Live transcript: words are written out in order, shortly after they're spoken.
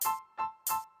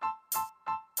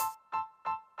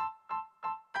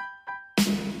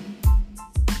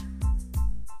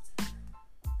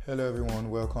Hello, everyone.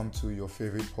 Welcome to your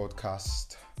favorite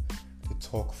podcast, the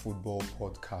Talk Football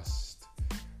Podcast.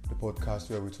 The podcast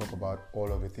where we talk about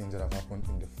all of the things that have happened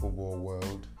in the football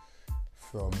world,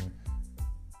 from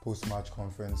post-match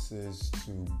conferences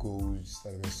to goals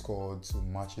that were scored, to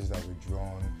matches that were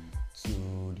drawn,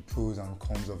 to the pros and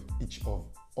cons of each of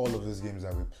all of those games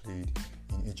that we played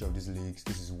in each of these leagues.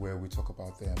 This is where we talk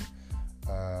about them.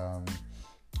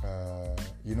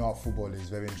 How football is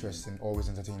very interesting, always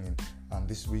entertaining, and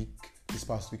this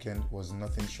past weekend was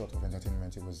nothing short of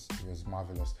entertainment. It was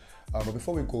marvelous. But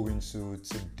before we go into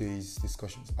today's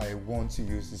discussions, I want to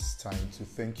use this time to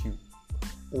thank you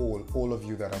all of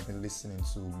you that have been listening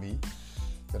to me,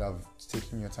 that have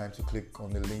taken your time to click on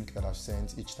the link that I've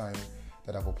sent each time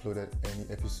that I've uploaded any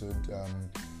episode,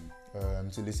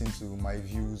 to listen to my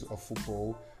views of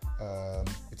football.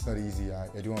 It's not easy.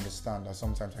 I do understand that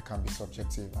sometimes I can be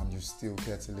subjective and you still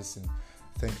care to listen.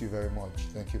 Thank you very much.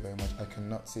 I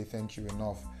cannot say thank you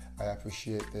enough. I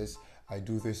appreciate this. I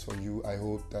do this for you. I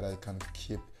hope that I can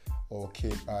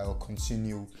I'll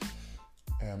continue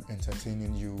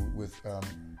entertaining you with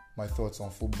my thoughts on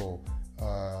football.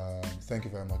 Thank you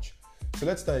very much. So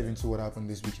let's dive into what happened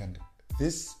this weekend.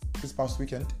 This past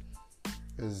weekend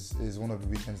is one of the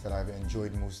weekends that I've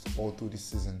enjoyed most all through this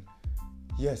season.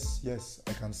 Yes,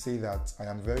 I can say that I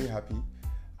am very happy.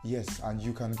 Yes, and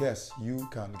you can guess.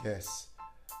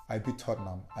 I beat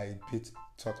Tottenham.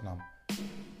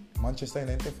 Manchester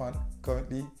United fan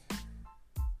currently.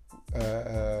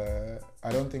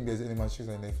 I don't think there's any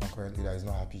Manchester United fan currently that is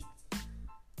not happy.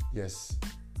 Yes,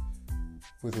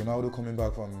 with Ronaldo coming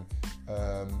back from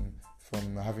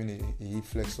having a hip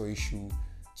flexor issue to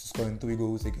scoring 3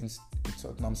 goals against the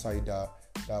Tottenham side that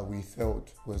we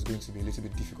felt was going to be a little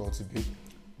bit difficult to beat.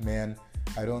 Man,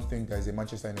 I don't think there's a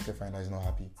Manchester United fan that is not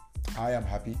happy. I am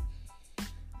happy.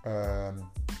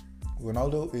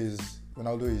 Ronaldo is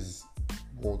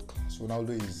world class.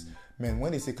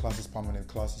 When they say class is permanent.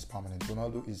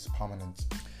 Ronaldo is permanent.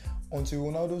 Until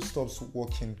Ronaldo stops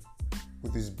walking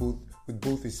with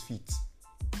both his feet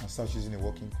and starts using a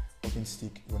walking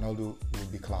stick, Ronaldo will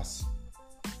be class.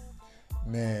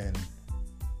 Man,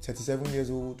 37 years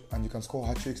old and you can score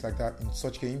hat tricks like that in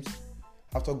such games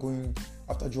after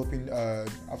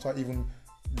even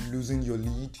losing your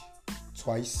lead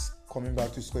twice, coming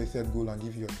back to score a third goal and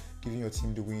giving your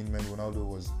team the win. Man, Ronaldo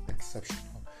was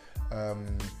exceptional.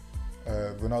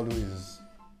 Ronaldo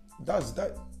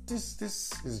this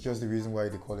is just the reason why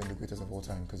they call him the greatest of all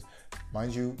time, because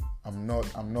mind you, I'm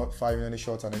not firing any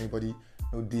shots at anybody.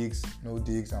 No digs.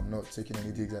 I'm not taking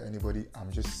any digs at anybody.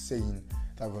 I'm just saying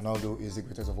that Ronaldo is the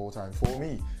greatest of all time. For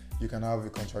me, you can have a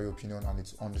contrary opinion and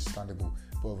it's understandable.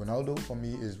 But Ronaldo, for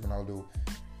me, is Ronaldo.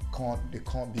 There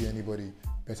can't be anybody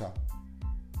better.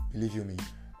 Believe you me.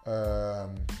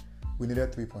 We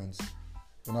needed 3 points.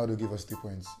 Ronaldo gave us 3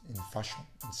 points in fashion,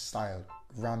 in style,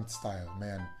 grand style,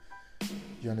 man.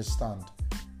 You understand?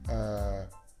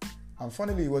 And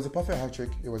funnily, it was a perfect hat trick.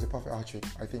 I think it was a perfect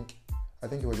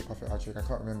hat trick. I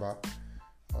can't remember.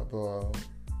 But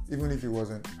even if it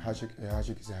wasn't, a hat trick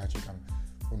is a hat trick. And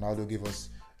Ronaldo gave us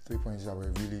 3 points that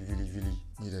were really, really, really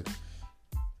needed.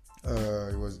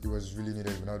 It was really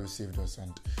needed. Ronaldo saved us,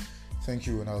 and thank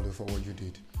you, Ronaldo, for what you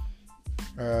did.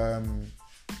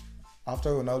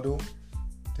 After Ronaldo,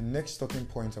 the next talking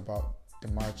point about the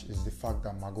match is the fact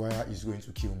that Maguire is going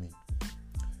to kill me.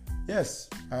 Yes,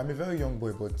 I am a very young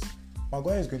boy, but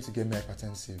Maguire is going to get me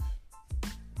hypertensive.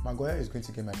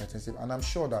 And I'm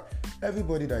sure that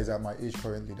everybody that is at my age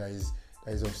currently, that is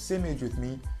of same age with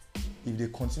me, if they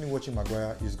continue watching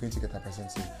Maguire, is going to get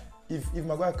hypertensive. If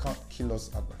Maguire can't kill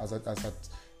us at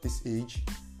this age,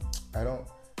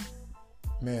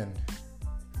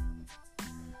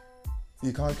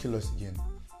 he can't kill us again.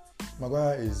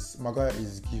 Maguire is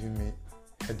giving me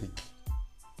headache.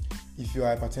 If you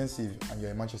are hypertensive and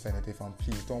you're a Manchester United fan,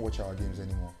 please don't watch our games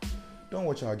anymore.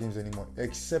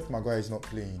 Except Maguire is not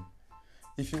playing.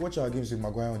 If you watch our games with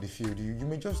Maguire on the field, you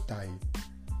may just die.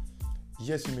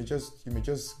 Yes, you may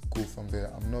just go from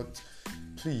there.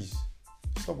 Please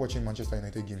stop watching Manchester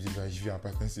United games if you are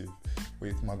hypertensive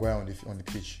with Maguire on the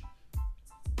pitch.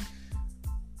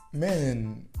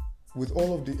 Man, with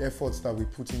all of the efforts that we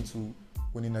put into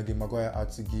winning a game, Maguire had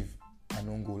to give an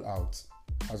own goal out.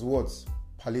 As what?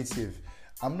 Palliative.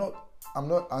 I'm not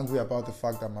angry about the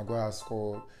fact that Maguire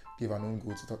gave an own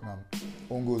goal to Tottenham.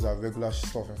 Own goals are regular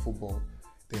stuff in football.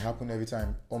 They happen every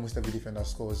time. Almost every defender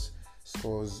scores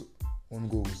own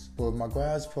goals. But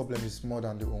Maguire's problem is more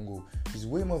than the own goal. It's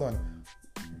way more than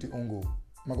the own goal.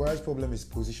 Maguire's problem is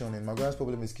positioning. Maguire's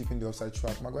problem is keeping the offside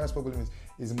track. Maguire's problem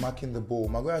is marking the ball.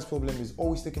 Maguire's problem is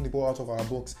always taking the ball out of our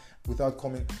box without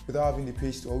having the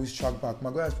pace to always track back.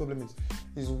 Maguire's problem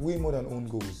is way more than own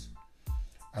goals.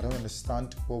 I don't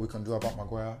understand what we can do about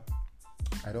Maguire.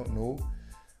 I don't know.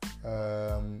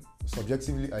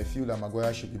 Subjectively, I feel that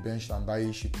Maguire should be benched and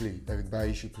Bailly should play. Eric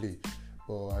Bailly should play.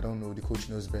 But I don't know. The coach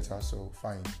knows better, so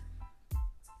fine.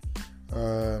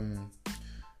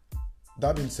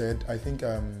 That being said, I think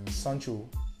Sancho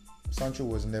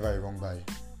was never a wrong buy.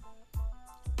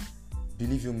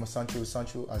 Believe you, Sancho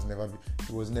was never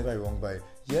a wrong buy.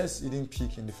 Yes, he didn't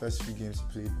peak in the first few games he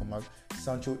played, but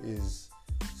Sancho is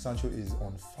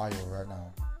on fire right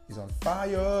now. He's on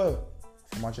fire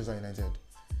for Manchester United.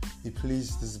 He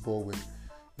plays this ball with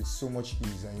so much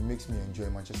ease, and it makes me enjoy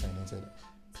Manchester United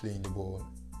playing the ball.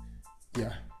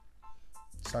 Yeah,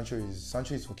 Sancho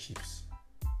is for keeps.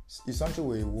 If Sancho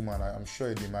were a woman, I'm sure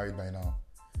he'd be married by now.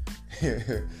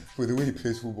 With the way he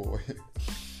plays football.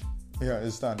 Yeah, I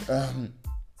understand.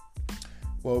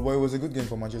 Well, it was a good game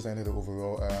for Manchester United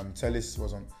overall. Telles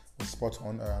was spot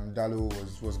on. Dalo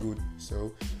was good.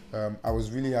 So I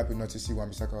was really happy not to see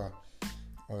Wan-Bissaka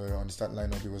on the start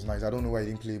lineup. It was nice. I don't know why he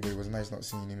didn't play, but it was nice not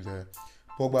seeing him there.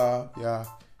 Pogba, yeah,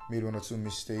 made one or two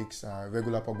mistakes.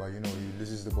 Regular Pogba, he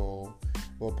loses the ball.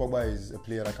 But Pogba is a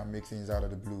player that can make things out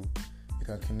of the blue. He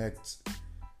can connect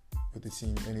with the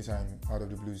team anytime out of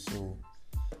the blue. So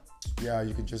yeah,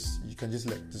 you can just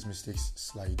let these mistakes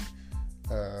slide.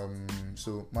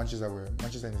 So Manchester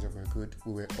United were good.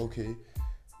 We were okay.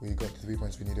 We got the 3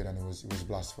 points we needed, and it was a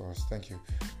blast for us. Thank you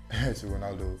to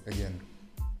Ronaldo again.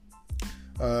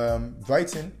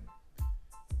 Brighton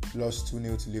lost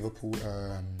 2-0 to Liverpool.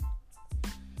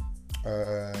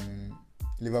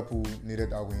 Liverpool needed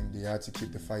that win. They had to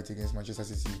keep the fight against Manchester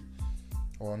City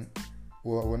on.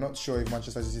 Well, we're not sure if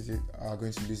Manchester City are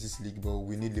going to lose this league, but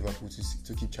we need Liverpool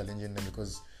to keep challenging them,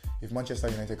 because if Manchester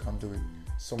United can't do it,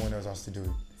 someone else has to do it.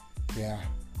 Yeah,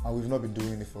 and we've not been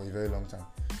doing it for a very long time.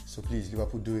 So please,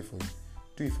 Liverpool, do it for you.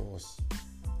 Do it for us.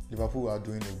 Liverpool are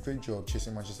doing a great job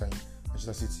chasing Manchester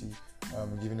City,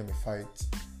 giving them a fight,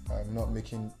 not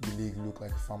making the league look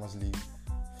like a farmers' league.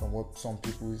 From what some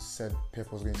people said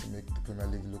Pep was going to make the Premier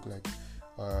League look like,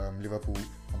 Liverpool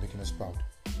are making us proud.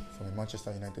 From a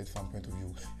Manchester United fan point of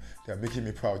view, they are making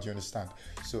me proud. You understand?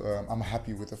 So I'm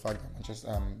happy with the fact that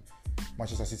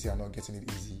Manchester City are not getting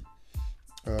it easy.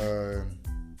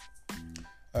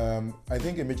 I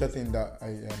think a major thing that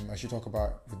I should talk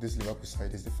about with this Liverpool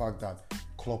side is the fact that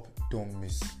Klopp don't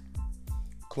miss.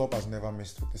 Klopp has never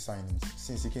missed with the signings.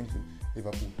 Since he came to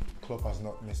Liverpool, Klopp has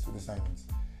not missed with the signings.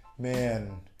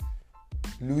 Man,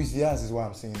 Luis Diaz is why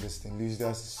I'm saying this thing. Luis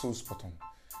Diaz is so spot on.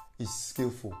 He's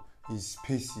skillful. He's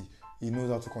pacey. He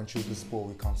knows how to control this ball.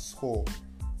 He can score.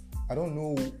 I don't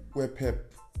know where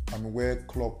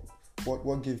Klopp,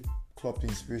 what gave Klopp the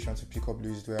inspiration to pick up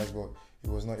Luis Diaz, but it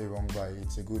was not a wrong buy.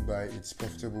 It's a good buy. It's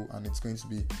profitable, and it's going to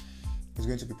be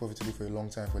profitable for a long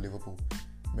time for Liverpool.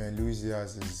 Man, Luis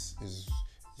Diaz is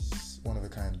one of a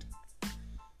kind.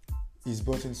 He's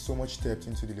brought in so much depth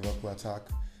into the Liverpool attack.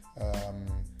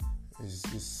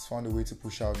 He's found a way to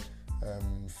push out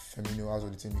Firmino out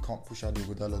of the team. You can't push out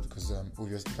Diego Dalot because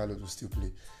obviously Dalot will still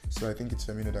play. So I think it's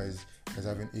Firmino that is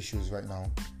having issues right now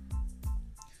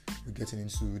with getting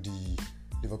into the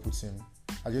Liverpool team.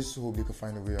 I just hope they can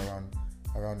find a way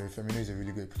around it. Firmino is a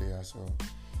really great player. So,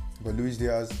 but Luis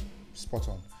Diaz, spot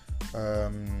on.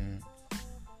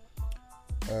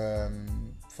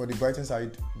 For the Brighton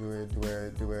side, they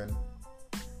were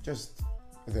just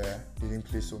there. They didn't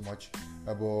play so much,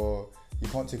 but you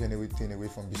can't take anything away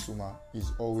from Bissouma.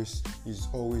 He's always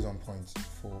on point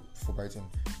for Brighton.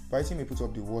 Brighton may put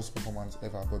up the worst performance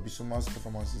ever, but Bissouma's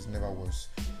performance is never worse.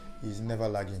 He's never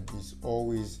lagging. He's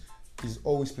always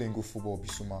playing good football.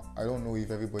 Bissouma. I don't know if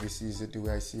everybody sees it the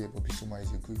way I see it, but Bissouma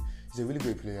he's a really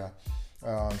great player.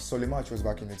 Solimac was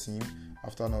back in the team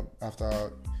after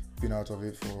being out of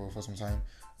it for some time.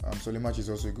 Solimac is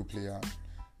also a good player.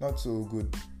 Not so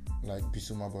good like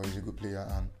Bissouma, but he's a good player,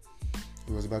 and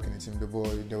he was back in the team.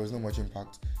 There was not much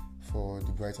impact for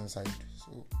the Brighton side.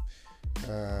 So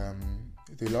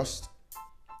they lost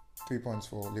 3 points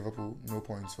for Liverpool, no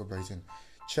points for Brighton.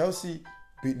 Chelsea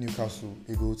beat Newcastle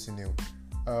a goal to nil.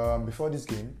 Before this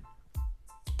game,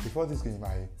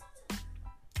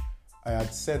 I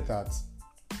had said that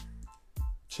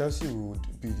Chelsea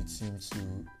would be the team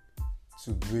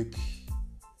to break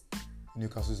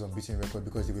Newcastle's unbeaten record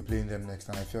because they were playing them next,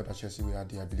 and I felt that Chelsea had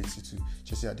the ability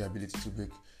to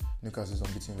break Newcastle's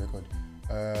unbeaten record.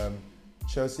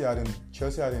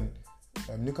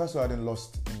 Newcastle hadn't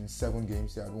lost in 7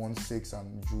 games. They had won 6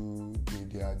 and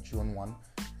they had drawn 1,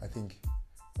 I think.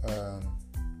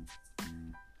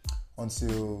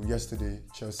 until yesterday,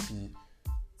 Chelsea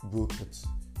broke it.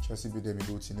 Chelsea beat them a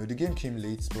goal. The game came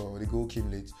late, but the goal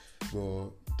came late.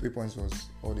 But 3 points was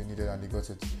all they needed, and they got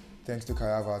it. Thanks to Kai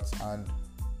Havertz, and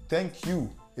thank you,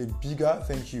 a bigger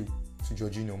thank you to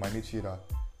Jorginho, my midfielder.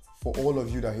 For all of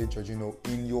you that hate Jorginho,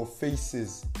 in your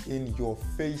faces,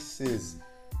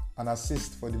 an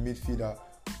assist for the midfielder,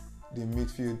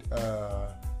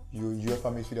 UEFA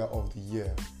midfielder of the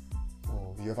year,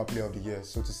 or UEFA player of the year,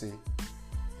 so to say.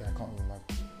 Yeah, I can't remember.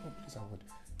 Oh, please, I would.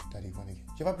 Daddy won again.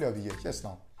 UEFA player of the year, yes,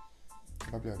 now.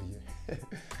 UEFA player of the year.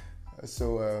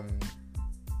 So,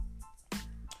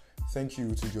 thank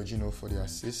you to Jorginho for the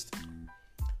assist.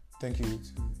 Thank you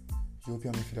to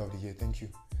European midfielder of the year. Thank you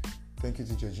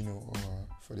to Jorginho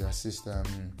for the assist.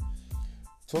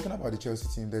 Talking about the Chelsea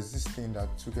team, there's this thing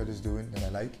that Tuchel is doing that I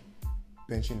like,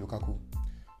 benching Lukaku.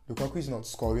 Lukaku is not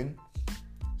scoring,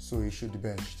 so he should be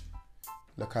benched.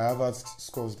 Like Kai Havertz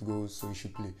scores the goals, so he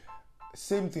should play.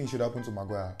 Same thing should happen to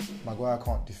Maguire. Maguire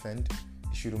can't defend,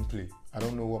 he shouldn't play. I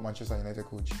don't know what Manchester United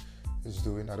coach is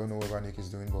doing. I don't know what Ranić is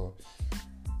doing, but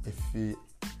if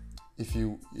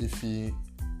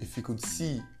he could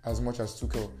see as much as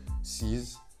Tuchel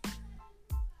sees,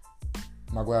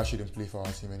 Maguire shouldn't play for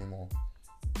our team anymore.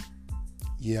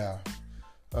 Yeah.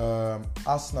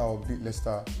 Arsenal beat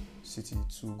Leicester City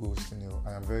 2-0.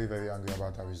 I am very, very angry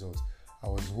about that result. I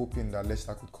was hoping that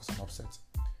Leicester could cause an upset.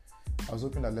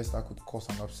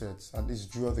 At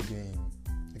least draw the game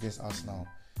against Arsenal,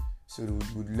 so they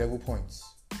would level points.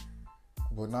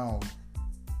 But now,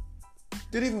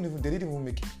 they didn't even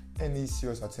make any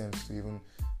serious attempts to even.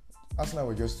 Arsenal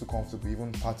were just too comfortable.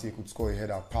 Even Partey could score a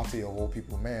header. Partey of all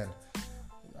people, man.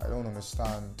 I don't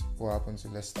understand what happened to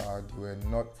Leicester. They were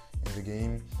not in the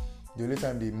game. The only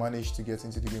time they managed to get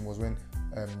into the game was when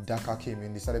Daka came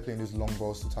in. They started playing those long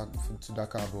balls to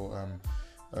Daka, but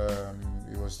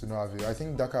it was to no avail. I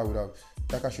think Daka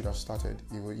should have started.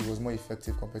 He was more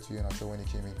effective compared to Iheanacho when he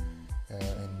came in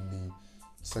the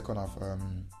second half.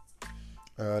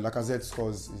 Lacazette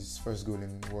scores his first goal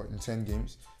in 10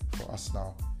 games for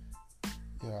Arsenal.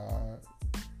 Yeah,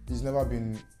 he's never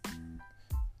been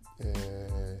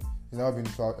without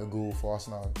a goal for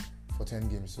Arsenal for 10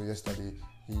 games. So yesterday,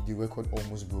 the record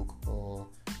almost broke.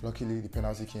 Luckily, the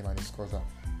penalty came and he scored.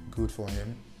 Good for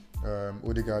him.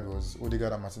 Odegaard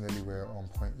and Martinelli were on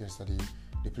point yesterday.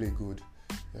 They played good.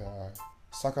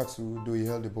 Saka too, though he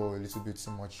held the ball a little bit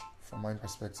too much from my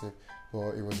perspective,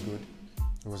 but it was good.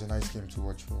 It was a nice game to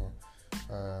watch for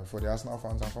the Arsenal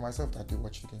fans and for myself that they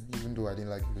watched the game. Even though I didn't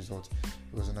like the result,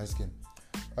 it was a nice game.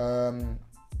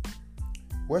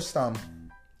 West Ham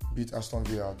beat Aston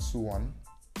Villa 2-1.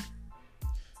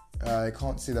 I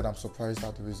can't say that I'm surprised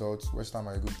at the results. West Ham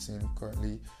are a good team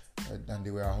currently, and they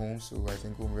were at home, so I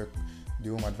think the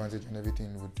home advantage and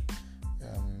everything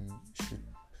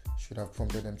should have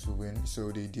prompted them to win.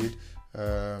 So they did.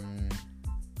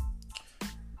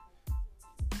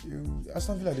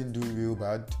 Aston Villa didn't do real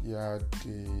bad. Yeah,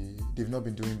 they've not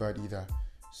been doing bad either.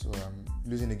 So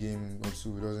losing a game or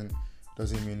two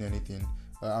doesn't mean anything.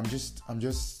 But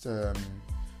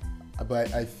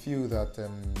I feel that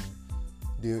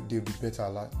they'll be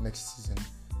better next season.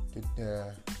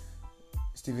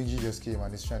 Steven G just came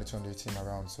and is trying to turn the team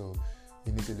around, so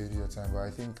he needs a little bit of time. But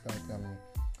I think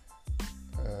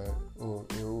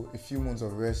a few months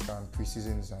of rest and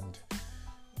pre-seasons and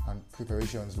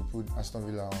preparations will put Aston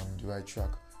Villa on the right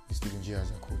track with Steven G as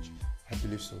a coach. I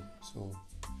believe so. So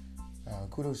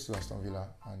kudos to Aston Villa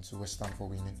and to West Ham for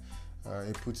winning.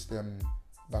 It puts them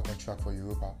back on track for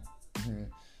Europa.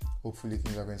 Hopefully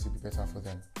things are going to be better for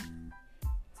them.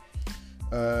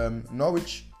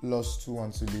 Norwich lost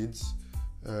 2-1 to Leeds.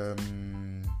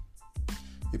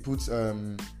 It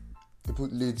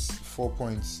put Leeds 4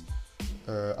 points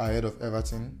ahead of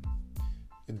Everton.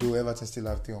 Though Everton still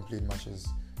have 3 unplayed matches,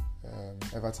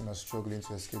 Everton are struggling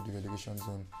to escape the relegation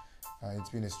zone. It's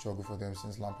been a struggle for them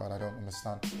since Lampard. I don't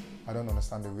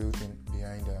understand the real thing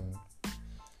behind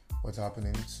what's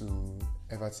happening to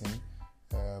Everton.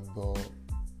 But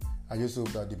I just hope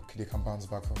that they can bounce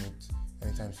back from it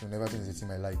anytime soon. Everton is a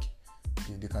team I like.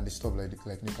 They can stop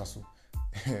like Newcastle.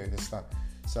 They start.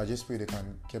 So I just pray they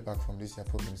can get back from these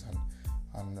problems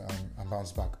and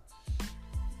bounce back.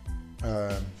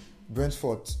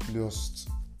 Brentford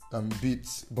beat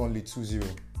Burnley 2-0.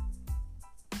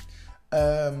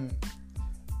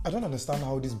 I don't understand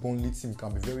how this Burnley team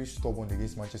can be very stubborn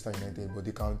against Manchester United, but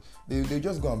they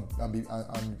just go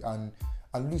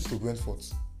and lose to Brentford.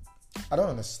 I don't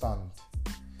understand.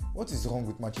 What is wrong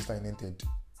with Manchester United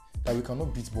that we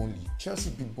cannot beat Burnley? Chelsea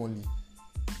beat Burnley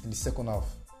in the second half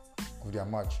of their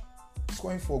match.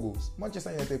 scoring 4 goals.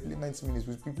 Manchester United played 90 minutes.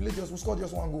 We scored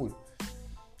just 1 goal.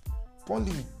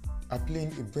 Burnley are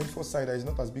playing a Brentford side that is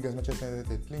not as big as Manchester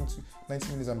United, playing 90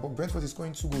 minutes, and Brentford is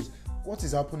scoring 2 goals. What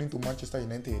is happening to Manchester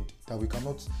United that we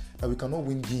cannot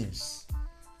win games?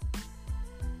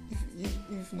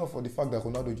 If not for the fact that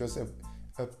Ronaldo just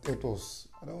helped us,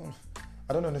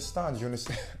 I don't understand. You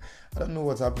understand? I don't know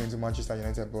what's happening to Manchester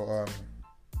United, but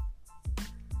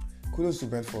kudos to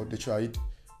Brentford. They tried.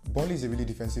 Burnley is a really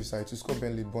defensive side. To score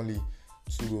Burnley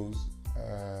 2 goals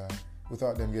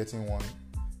without them getting one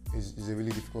is a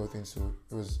really difficult thing. So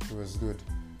it was good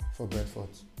for Brentford.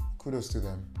 Kudos to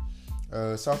them.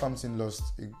 Southampton lost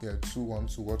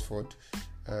 2-1 to Watford.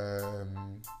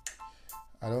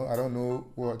 I don't know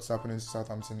what's happening to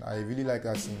Southampton. I really like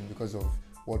that team because of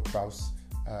Ward-Prowse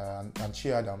and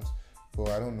Che Adams, but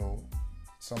I don't know.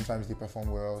 Sometimes they perform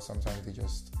well, sometimes they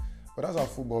just. But that's how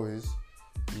football is.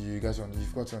 You've got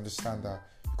to understand that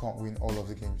you can't win all of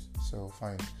the games. So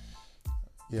fine.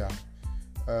 Yeah.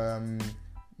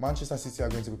 Manchester City are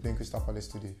going to be playing Crystal Palace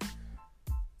today.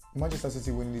 Manchester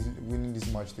City winning this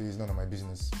match today is none of my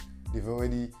business. They've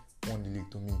already won the league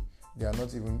to me. They are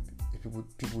not even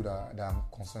people that I'm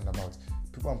concerned about.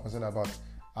 People I'm concerned about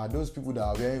are those people that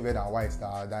are wearing red and white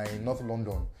that are in North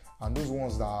London, and those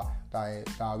ones that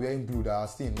are wearing blue that are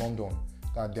still in London,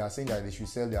 that they are saying that they should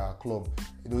sell their club.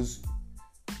 Those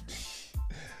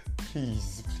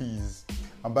please.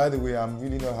 And by the way, I'm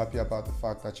really not happy about the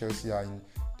fact that Chelsea are in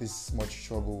this much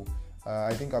trouble.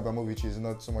 I think Abramovich is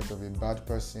not so much of a bad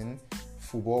person,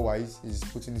 football-wise. He's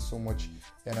putting so much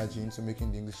energy into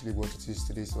making the English League what it is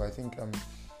today. So I think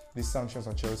these sanctions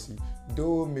on Chelsea,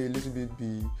 though may a little bit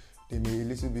be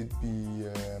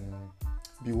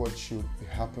what should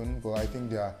happen, but I think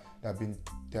they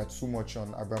are too much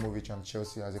on Abramovich and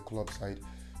Chelsea as a club side.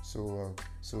 So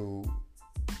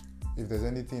if there's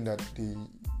anything that the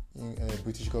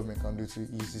British government can do to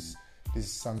ease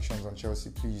these sanctions on Chelsea,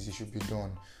 please, it should be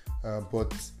done.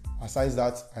 But aside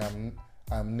that,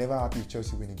 I am never happy if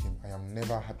Chelsea win a game. I am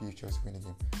never happy if Chelsea win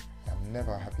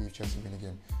a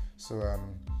game. So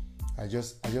I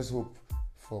just hope,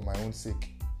 for my own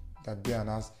sake, that them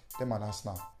and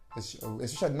Arsenal,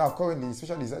 especially now currently,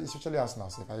 especially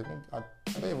Arsenal. I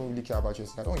don't even really care about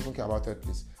Chelsea. I don't even care about third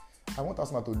place. I want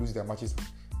Arsenal to lose their matches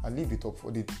and leave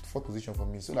the fourth position for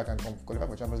me, so that I can qualify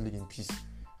for Champions League in peace.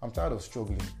 I'm tired of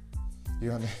struggling.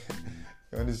 You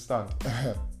understand?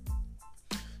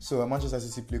 So Manchester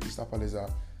City play Crystal Palace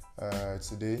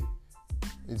today.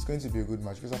 It's going to be a good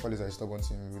match. Crystal Palace are a stubborn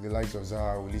team with the likes of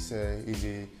Zaha, Olise,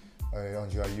 Eze,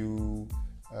 Andre Ayew.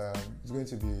 It's going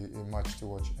to be a match to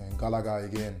watch, and Gallagher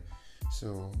again.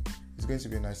 So it's going to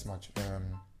be a nice match.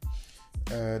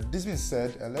 This being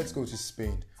said, let's go to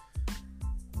Spain.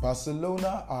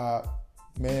 Barcelona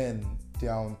they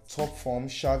are on top form.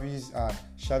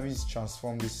 Xavi's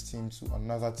transformed this team to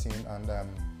another team, and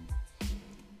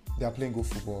they are playing good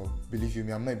football. Believe you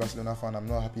me, I'm not a Barcelona fan. I'm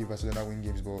not happy if Barcelona win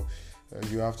games, but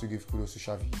you have to give kudos to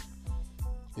Xavi.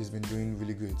 He's been doing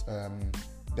really great.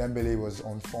 Dembele was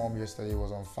on form yesterday. He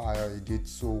was on fire. He did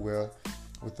so well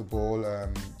with the ball.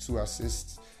 2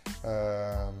 assists.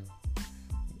 A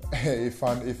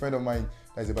friend of mine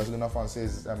that is a Barcelona fan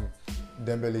says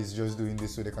Dembele is just doing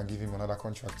this so they can give him another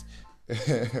contract.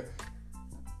 That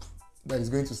he's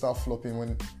going to start flopping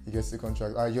when he gets the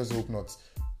contract. I just hope not.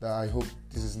 I hope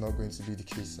this is not going to be the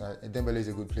case. Dembele is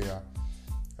a good player.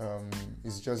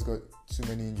 He's just got too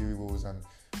many injury woes, and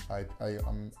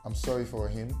I'm sorry for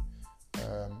him.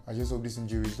 I just hope these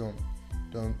injuries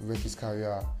don't wreck his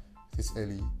career this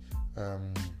early.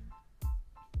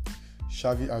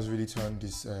 Xavi has really turned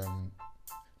this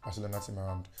Barcelona team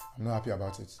around. I'm not happy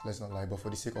about it, let's not lie, but for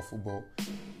the sake of football,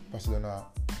 Barcelona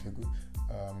are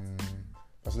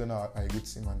a good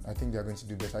team, and I think they are going to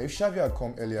do better. If Xavi had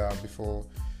come earlier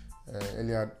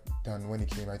than when he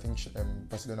came, I think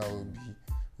Barcelona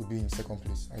would be in second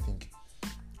place, I think.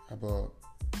 But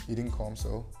he didn't come,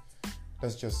 so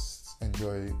let's just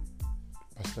enjoy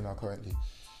Barcelona currently.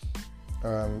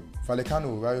 Rayo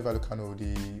Vallecano,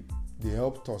 they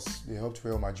helped us. They helped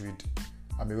Real Madrid.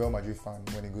 I'm a Real Madrid fan.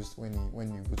 When you go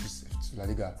to La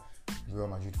Liga, I'm a Real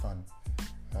Madrid fan.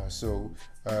 So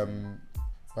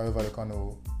Rayo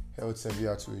Vallecano held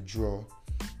Sevilla to a draw.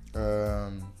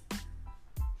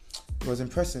 It was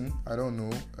impressive. I don't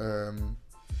know.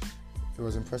 It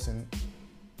was impressive.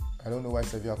 I don't know why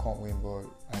Sevilla can't win, but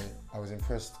I was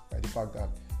impressed by the fact that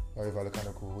Rayo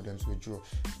Vallecano could hold them to a draw.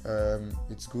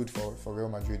 It's good for Real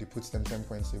Madrid. It puts them 10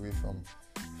 points away from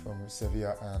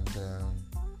Sevilla, and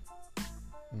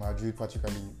Madrid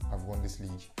particularly have won this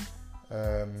league.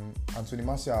 Anthony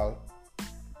Martial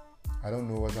I don't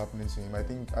know what's happening to him. I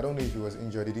don't know if he was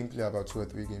injured. He didn't play about 2 or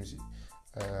 3 games,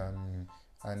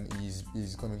 and he's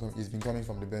been coming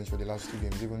from the bench for the last 2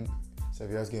 games. Even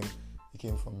Sevilla's game, he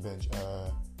came from bench.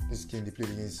 This game they played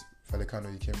against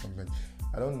Vallecano, he came from bench.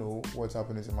 I don't know what's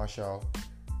happening to Martial.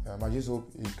 I just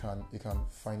hope he can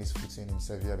find his footing in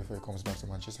Sevilla before he comes back to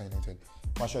Manchester United.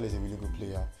 Martial is a really good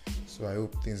player, so I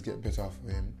hope things get better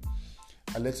for him.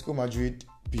 Atletico Madrid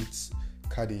beats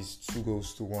Cadiz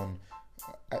 2-1.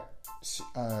 It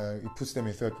puts them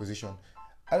in 3rd position.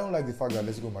 I don't like the fact that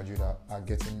Atletico Madrid are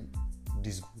getting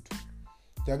this good.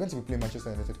 They are going to be playing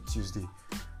Manchester United Tuesday.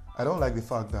 I don't like the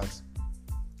fact that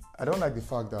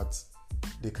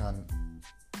they can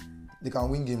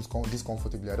win games this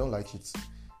comfortably. I don't like it.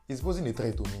 It's posing a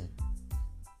threat to me.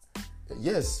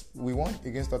 Yes, we won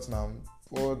against Tottenham,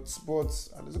 but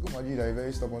Atletico Madrid are a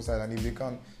very stubborn side, and if they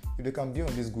can be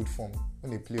on this good form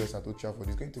when they play us at Old Trafford,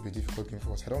 it's going to be a difficult game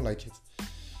for us. I don't like it.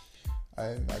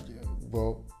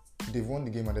 Well, they've won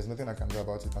the game, and there's nothing I can do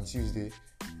about it. And Tuesday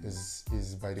is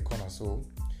by the corner, so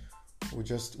we'll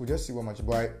just see what match.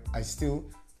 But I still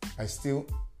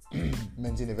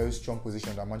maintain a very strong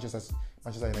position that Manchester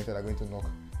United are going to knock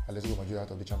Atletico Madrid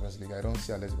out of the Champions League. I don't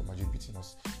see Atletico Madrid beating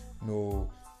us. No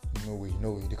way.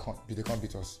 They can't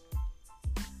beat us.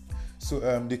 So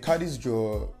the Cadiz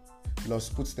draw loss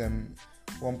puts them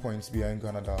 1 point behind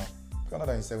Granada.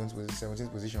 Granada in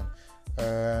 17th position.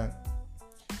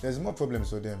 There's more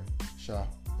problems for them.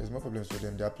 There's more problems for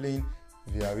them. They are playing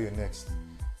Villarreal next.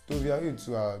 Though Villarreal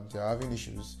too they are having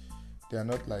issues. They are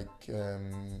not like a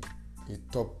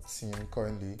top team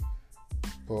currently.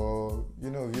 But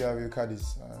Villarreal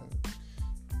Cadiz,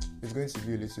 it's going to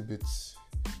be a little bit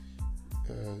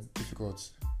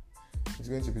difficult. It's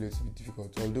going to be a little bit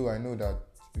difficult. Although I know that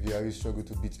Villarreal struggled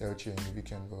to beat Elche in the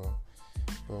weekend, but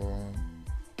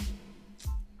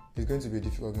it's going to be a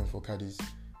difficult game for Cadiz.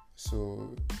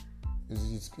 So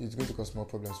it's going to cause more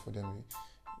problems for them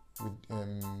with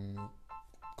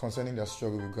concerning their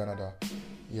struggle with Granada.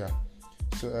 Yeah.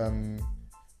 So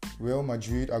Real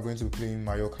Madrid are going to be playing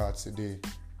Mallorca today.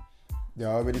 They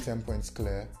are already 10 points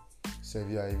clear.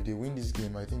 Sevilla, if they win this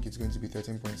game, I think it's going to be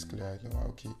 13 points clear.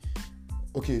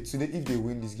 Okay, today if they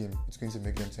win this game, it's going to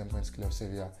make them 10 points clear of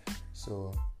Sevilla.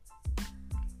 So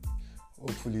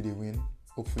hopefully they win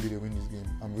this game.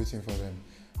 I'm rooting for them.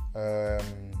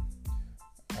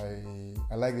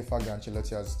 I like the fact that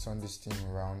Ancelotti has turned this team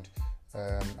around.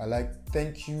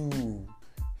 Thank you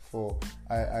for.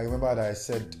 I remember that I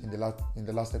said in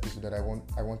the last episode that I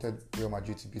wanted Real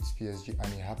Madrid to beat PSG,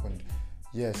 and it happened.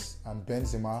 Yes, and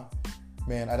Benzema,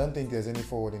 man, I don't think there's any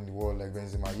forward in the world like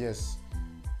Benzema. Yes,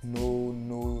 no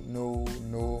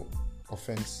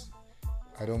offense.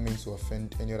 I don't mean to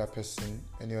offend any other person,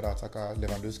 any other attacker.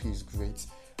 Lewandowski is great,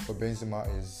 but Benzema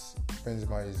is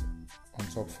on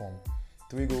top form.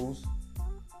 3 goals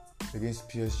against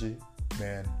PSG,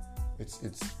 man, it's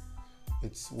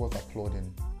worth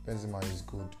applauding. Benzema is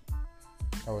good.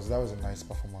 That was a nice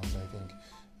performance. I think.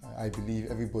 I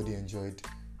believe everybody enjoyed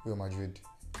Real Madrid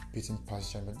beating Paris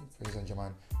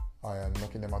Saint-Germain,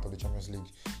 knocking them out of the Champions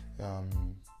League.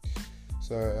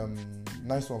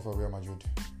 Nice one for Real Madrid.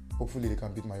 Hopefully they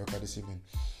can beat Mallorca this evening.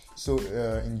 So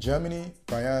in Germany,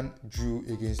 Bayern drew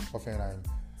against Hoffenheim.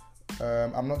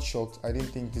 I'm not shocked. I didn't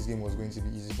think this game was going to be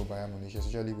easy for Bayern Munich,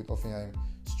 especially with Hoffenheim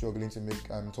struggling to make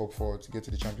top 4 to get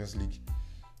to the Champions League.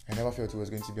 I never felt it was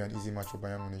going to be an easy match for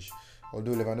Bayern Munich.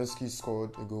 Although Lewandowski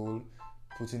scored a goal,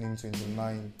 putting him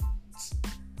 29th.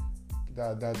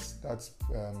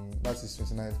 That's his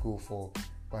 29th goal for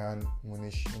Bayern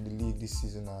Munich in the league this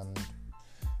season, and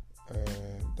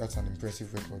that's an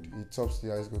impressive record. He tops the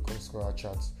highest goal scorer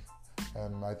chart.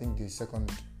 I think the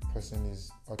second person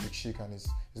is Patrick Schick, and he's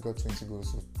got 20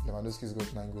 goals. So Lewandowski's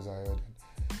got 9 goals ahead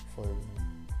for a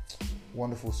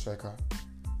wonderful striker.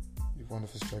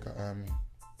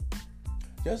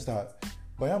 Just that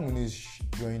Bayern Munich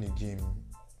drawing a game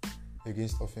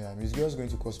against Hoffenheim is just going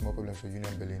to cause more problems for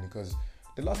Union Berlin, because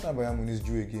the last time Bayern Munich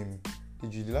drew a game in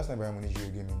the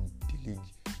league,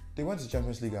 they went to the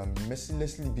Champions League and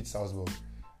mercilessly beat Salzburg.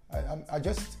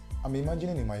 I'm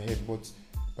imagining in my head what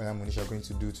Bayern Munich are going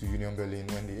to do to Union Berlin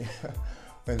when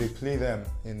they play them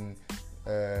in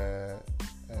their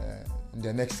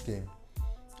next game.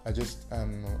 I just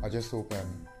hope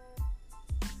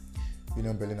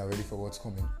Union Berlin are ready for what's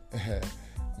coming.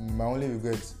 My only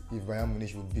regret if Bayern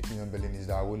Munich would beat Union Berlin is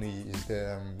that Awoni is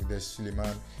there, there's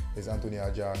Suleiman, there's Anthony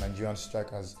Aja, Nigerian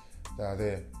strikers that are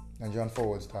there, Nigerian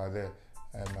forwards that are there.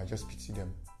 I just pity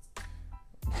them.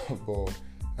 But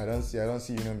I don't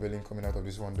see Union Berlin coming out of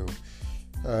this one though.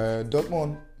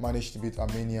 Dortmund managed to beat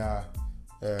Arminia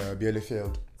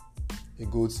Bielefeld a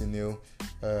goal to nil.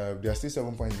 They are still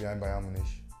 7 points behind Bayern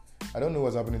Munich. I don't know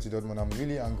what's happening to Dortmund.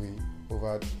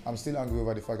 I'm still angry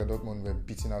over the fact that Dortmund were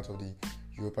beaten out of the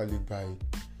Europa League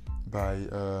by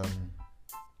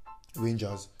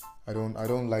Rangers. I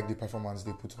don't like the performance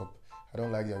they put up. I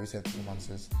don't like their recent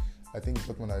performances. I think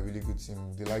Dortmund are a really good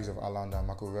team. The likes of Haaland and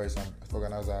Marco Reus and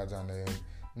Thorgan Hazard and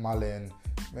Malen,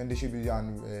 when they should be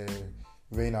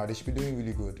Reina, they should be doing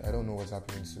really good. I don't know what's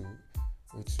happening to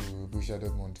Borussia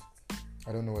Dortmund.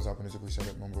 I don't know what's happening to Borussia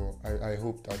Dortmund, but I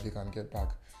hope that they can get back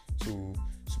to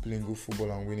playing good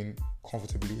football and winning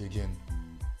comfortably again.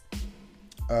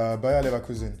 Bayer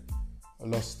Leverkusen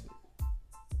lost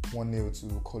 1-0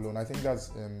 to Cologne. I think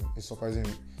that's a surprising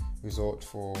result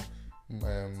for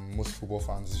most football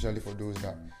fans, especially for those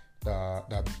that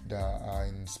are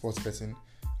in sports betting.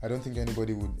 I don't think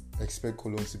anybody would expect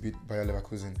Cologne to beat Bayer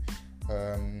Leverkusen.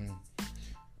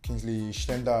 Kingsley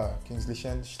Schindler, I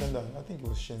think it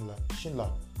was Schindler,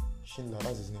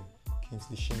 that's his name.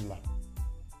 Kingsley Schindler.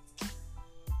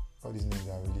 All these names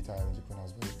are really tiring to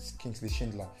pronounce, but it's Kingsley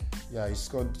Schindler. Yeah, he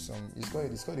scored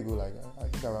a goal like I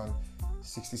think around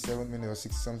 67 minutes or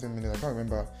 60 something minutes. I can't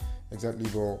remember exactly,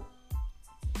 but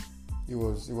it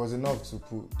was enough to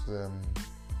put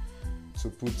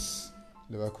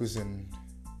Leverkusen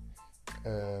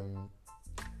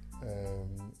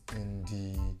in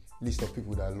the list of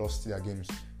people that lost their games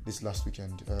this last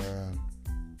weekend.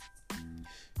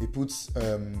 It puts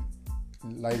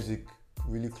Leipzig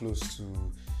really close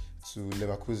to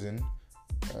Leverkusen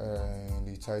in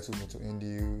the title, in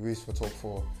the race for top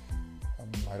four.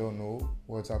 I don't know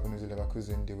what's happening to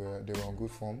Leverkusen. They were on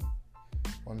good form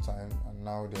one time, and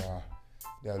now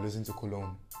they are losing to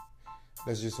Cologne.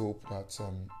 Let's just hope that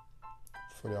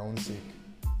for their own sake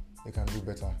they can do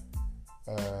better.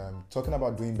 Talking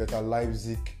about doing better,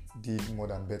 Leipzig did more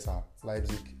than better.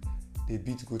 Leipzig, they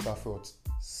beat Greuther Fürth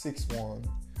 6-1.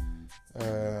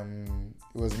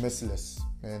 It was merciless,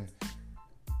 man.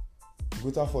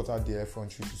 Greuther Fürth had the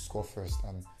effrontery to score first,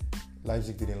 and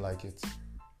Leipzig didn't like it.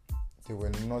 They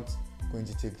were not going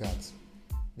to take that.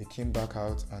 They came back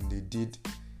out and they did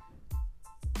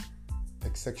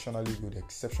exceptionally good. They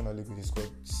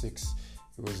scored 6.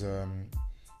 It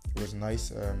was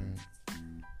nice.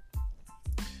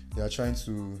 They are trying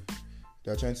to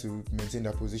maintain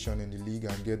their position in the league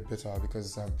and get better,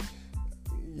 because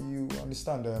you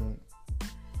understand,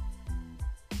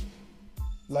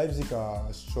 Leipzig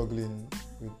are struggling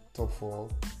with top 4,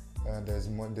 and there's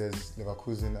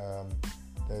Leverkusen,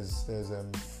 there's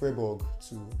Freiburg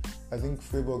too. I think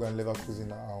Freiburg and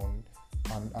Leverkusen are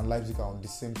and Leipzig are on the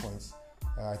same points.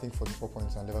 I think 44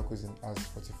 points, and Leverkusen has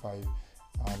 45,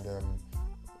 and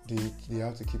they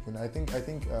have to keep winning. I think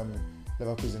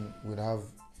Leverkusen would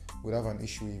have an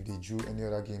issue if they drew any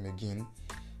other game again,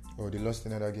 or they lost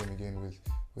another game again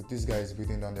with these guys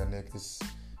breathing down their neck with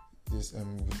this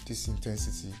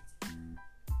intensity.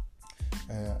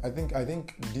 I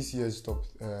think this year's top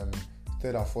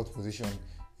 3rd and 4th position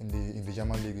in the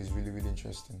German league is really, really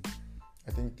interesting.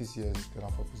 I think this year's 3rd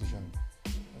and 4th position,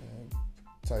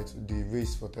 the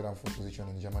race for 3rd and 4th position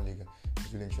in the German league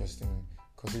is really interesting,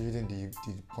 considering the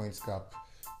points gap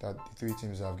that the 3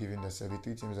 teams have given themselves. The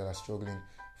 3 teams that are struggling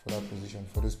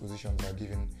for those positions are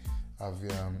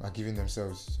giving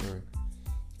themselves. So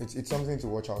it's something to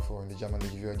watch out for in the German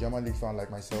league. If you're a German league fan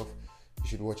like myself, you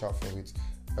should watch out for it.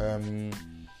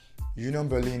 Union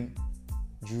Berlin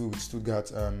drew with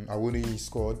Stuttgart. Awoni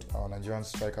scored, our Nigerian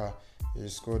striker. He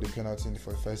scored a penalty in the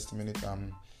 41st minute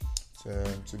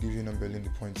to give Union Berlin the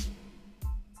point.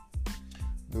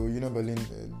 Though Union Berlin,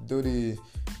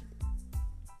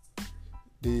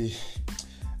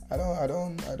 I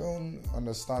don't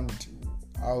understand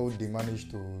how they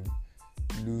managed to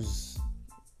lose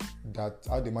that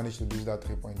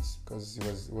 3 points, because it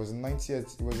was in the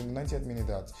 90th minute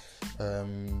that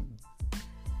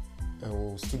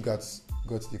Stuttgart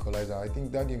got the equalizer. I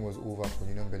think that game was over for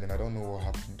Union Berlin. I don't know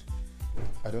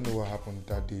what happened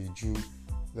that they drew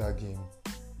that game,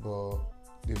 but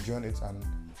they've drawn it, and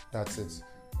that's it.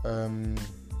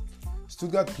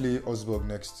 Stuttgart play Augsburg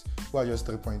next, who are just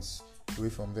 3 points away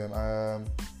from them.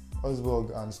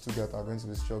 Augsburg and Stuttgart are going to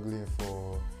be struggling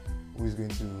for who is going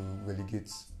to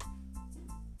relegate.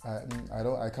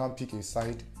 I can't pick a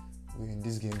side in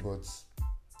this game, but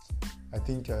I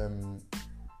think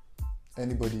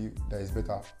anybody that is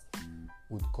better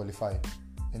would qualify.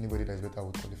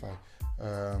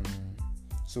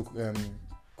 So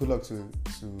good luck to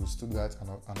Stuttgart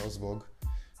and Augsburg.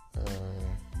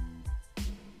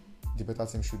 The better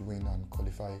team should win and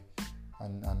qualify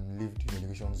and leave the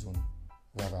relegation zone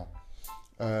rather.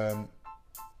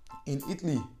 In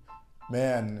Italy,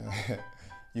 man,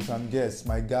 You can guess,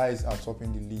 my guys are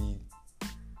topping the league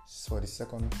for the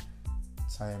second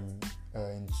time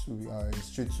in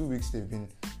straight 2 weeks. They've been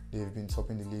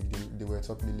topping the league. They were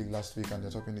topping the league last week and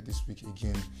they're topping it this week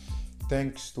again.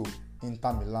 Thanks to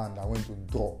Inter Milan that went to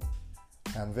draw.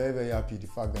 I'm very, very happy the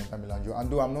fact that Inter Milan drew. And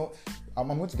though I'm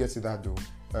going to get to that though.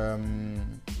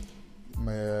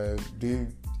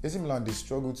 AC Milan, they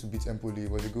struggled to beat Empoli.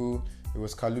 It was a goal. It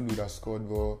was Kalulu that scored,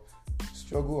 but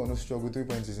struggle or no struggle, 3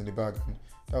 points is in the bag. And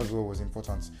that was what was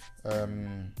important. That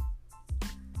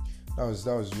was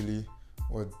really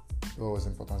what was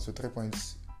important. So 3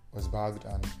 points was bagged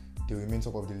and they remain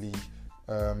top of the league.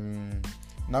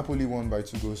 Napoli won by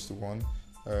 2-1.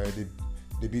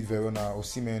 They beat Verona.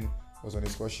 Osimhen was on the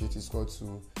score sheet. He scored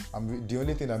 2. The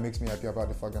only thing that makes me happy about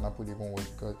the fact that Napoli won was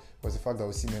the fact that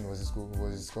Osimhen was the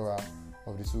scorer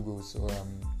of the 2 goals.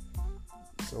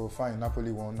 So fine,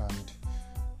 Napoli won and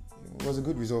it was a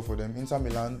good result for them. Inter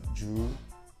Milan drew.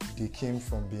 They came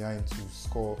from behind to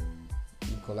score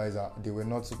equalizer. They were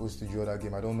not supposed to draw that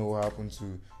game. I don't know what happened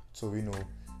to Torino.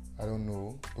 I don't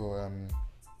know, but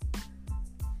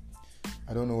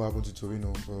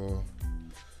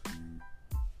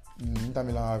Inter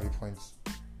Milan have a point,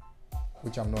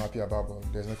 which I'm not happy about,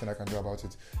 but there's nothing I can do about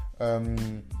it.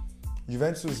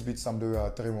 Juventus beat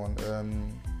Sampdoria 3-1.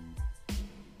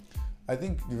 I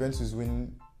think Juventus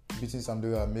beating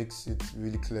Sampdoria makes it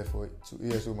really clear to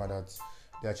AS Roma that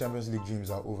their Champions League dreams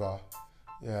are over.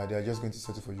 Yeah, they are just going to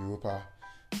settle for Europa.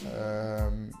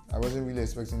 I wasn't really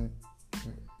expecting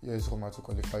AS Roma to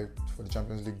qualify for the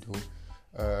Champions League though,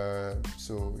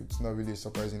 so it's not really a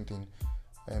surprising thing.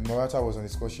 Morata was on the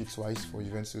score sheet twice for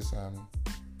Juventus.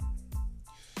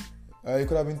 It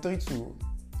could have been 3-2.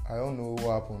 I don't know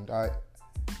what happened. I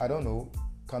don't know.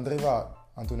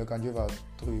 Antonio Candreva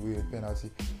threw away a penalty.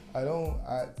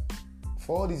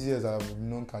 For all these years I've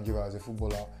known Candreva as a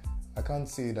footballer, I can't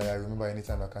say that I remember any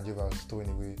time that Candreva was thrown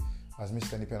away, has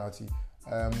missed any penalty.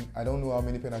 I don't know how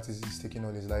many penalties he's taken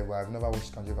all his life, but I've never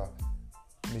watched Candreva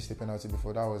miss a penalty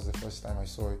before. That was the first time I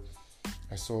saw it.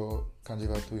 I saw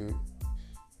Candreva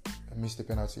missed a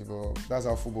penalty, but that's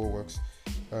how football works.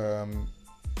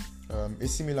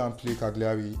 AC Milan play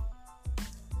Cagliari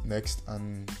next,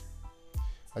 and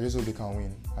I just hope they can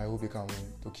win. I hope they can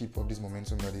win to keep up this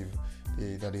momentum that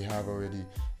they have already.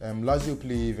 Lazio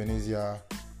play Venezia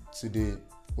today.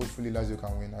 Hopefully Lazio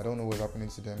can win. I don't know what's happening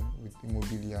to them with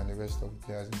Immobile and the rest of the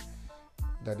players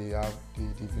that they have.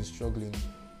 They've been struggling.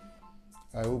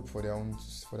 I hope for their own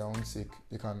sake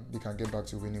they can get back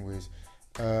to winning ways.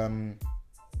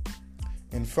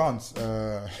 In France,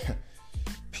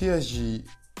 PSG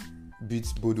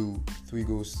beats Bordeaux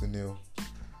 3-0.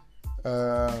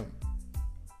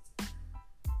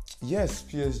 Yes,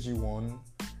 PSG won,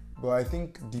 but I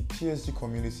think the PSG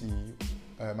community,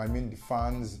 the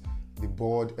fans, the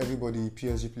board, everybody,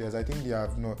 PSG players, I think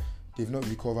they've not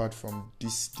recovered from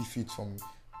this defeat from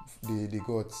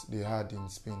they had in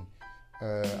Spain,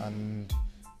 and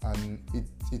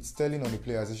it's telling on the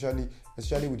players,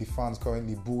 especially with the fans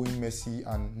currently booing Messi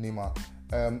and Neymar.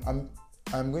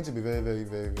 I'm going to be very, very,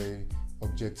 very, very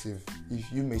objective.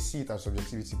 If you may see it as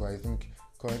subjectivity, but I think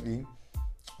currently,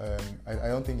 I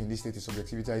don't think in this state it's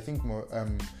subjectivity. I think more,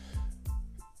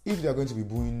 if they are going to be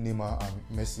booing Neymar and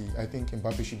Messi, I think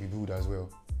Mbappe should be booed as well.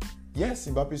 Yes,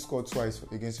 Mbappe scored twice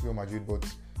against Real Madrid, but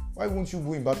why won't you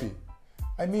boo Mbappe?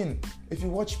 I mean, if you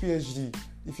watch PSG,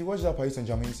 if you watch that Paris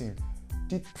Saint-Germain team,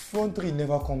 the front three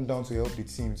never come down to help the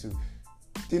team too.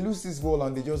 They lose this ball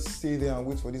and they just stay there and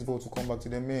wait for this ball to come back to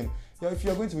them. Man, yeah, if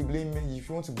you want to blame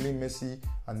Messi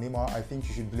and Neymar, I think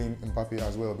you should blame Mbappe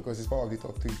as well, because he's part of the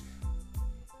top three.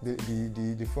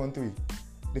 The front three.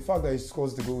 The fact that he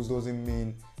scores the goals doesn't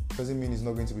mean he's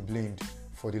not going to be blamed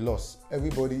for the loss.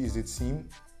 Everybody is a team.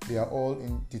 They are all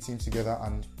in the team together,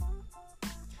 and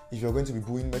if you're going to be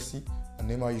booing Messi and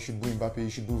Neymar, you should boo Mbappe, you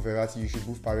should boo Verratti, you should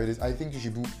boo Paredes. I think you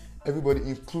should boo everybody,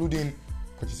 including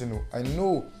Pochettino. I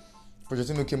know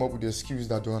Pochettino came up with the excuse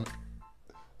that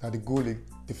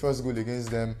the first goal against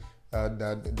them,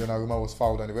 that Donnarumma was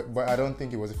fouled, but I don't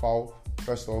think it was a foul,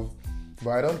 first off.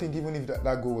 But I don't think even if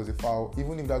that goal was a foul,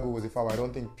 I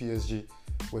don't think PSG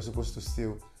were supposed to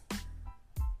still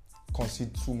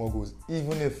concede 2 more goals.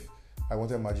 Even if I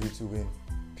wanted Madrid to win,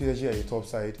 PSG are a top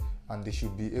side and they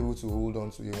should be able to hold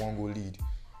on to a 1-goal lead.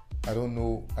 I don't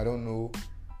know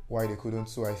why they couldn't.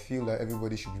 So I feel that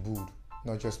everybody should be booed,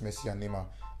 not just Messi and Neymar.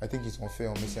 I think it's unfair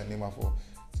on Messi and Neymar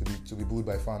to be booed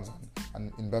by fans,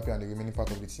 and Mbappe and the remaining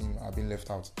part of the team are being left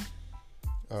out.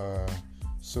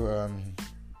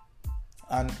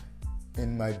 And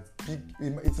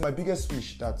it's my biggest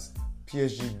wish that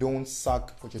PSG don't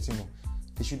sack Pochettino.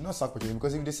 They should not sack Pochettino,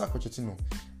 because if they sack Pochettino,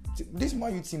 this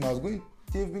Man U team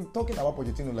they've been talking about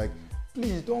Pochettino like,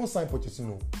 please don't sign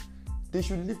Pochettino. They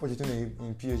should leave Pochettino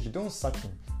in PSG. Don't sack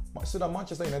him. So that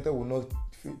Manchester United will not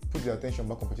put their attention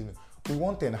back on Pochettino. We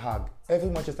want Ten Hag. Every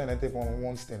Manchester United fan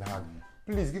wants Ten Hag.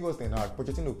 Please give us Ten Hag.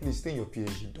 Pochettino, please stay in your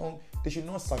PSG. They should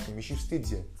not sack him. He should stay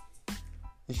there.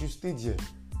 He should stay there.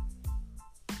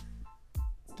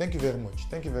 Thank you very much.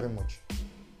 Thank you very much.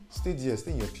 Stay there.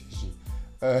 Stay in your PSG.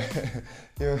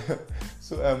 Yeah.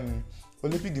 So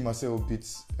Olympique de Marseille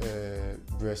beats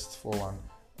Brest 4-1.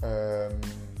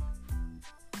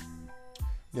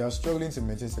 They are struggling to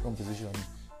maintain second position.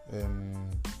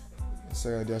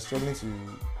 So they are struggling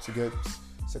to get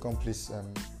second place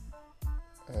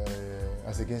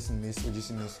as against Nice,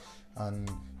 OGC Nice,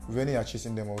 and Rennes are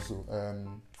chasing them also.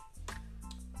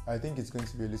 I think it's going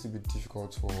to be a little bit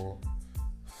difficult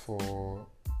for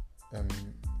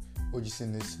OGC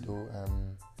Nice though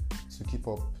to keep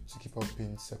up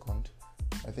being second.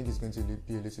 I think it's going to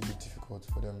be a little bit difficult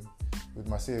for them with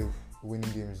Marseille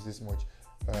winning games this much.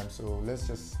 So let's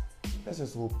just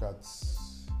hope that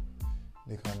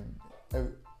they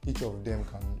each of them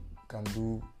can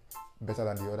do better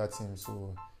than the other team,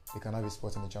 so they can have a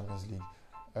spot in the Champions League.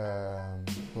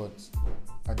 But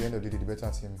at the end of the day, the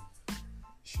better team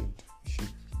should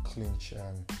clinch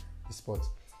the spot.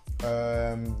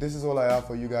 This is all I have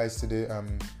for you guys today.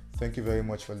 Thank you very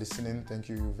much for listening. Thank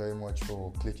you very much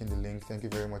for clicking the link. Thank you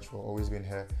very much for always being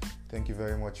here. Thank you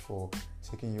very much for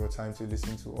taking your time to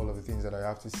listen to all of the things that I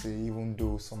have to say, even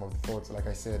though some of the thoughts, like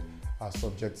I said, are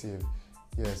subjective.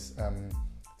 Yes,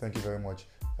 thank you very much.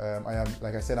 I'm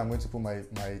going to put my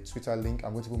Twitter link.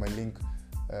 I'm going to put my link,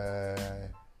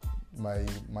 my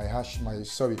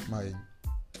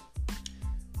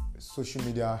social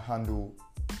media handle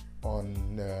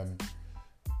on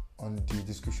the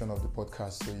description of the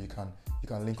podcast, so you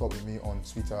can link up with me on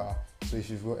Twitter. So if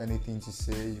you've got anything to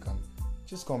say, you can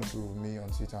just come to me on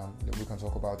Twitter and we can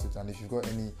talk about it. And if you've got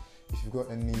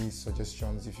any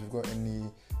suggestions, if you've got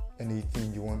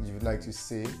anything you would like to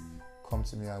say, come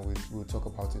to me and we'll talk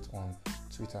about it on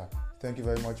Twitter. Thank you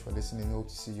very much for listening. Hope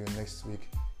to see you next week.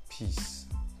 Peace.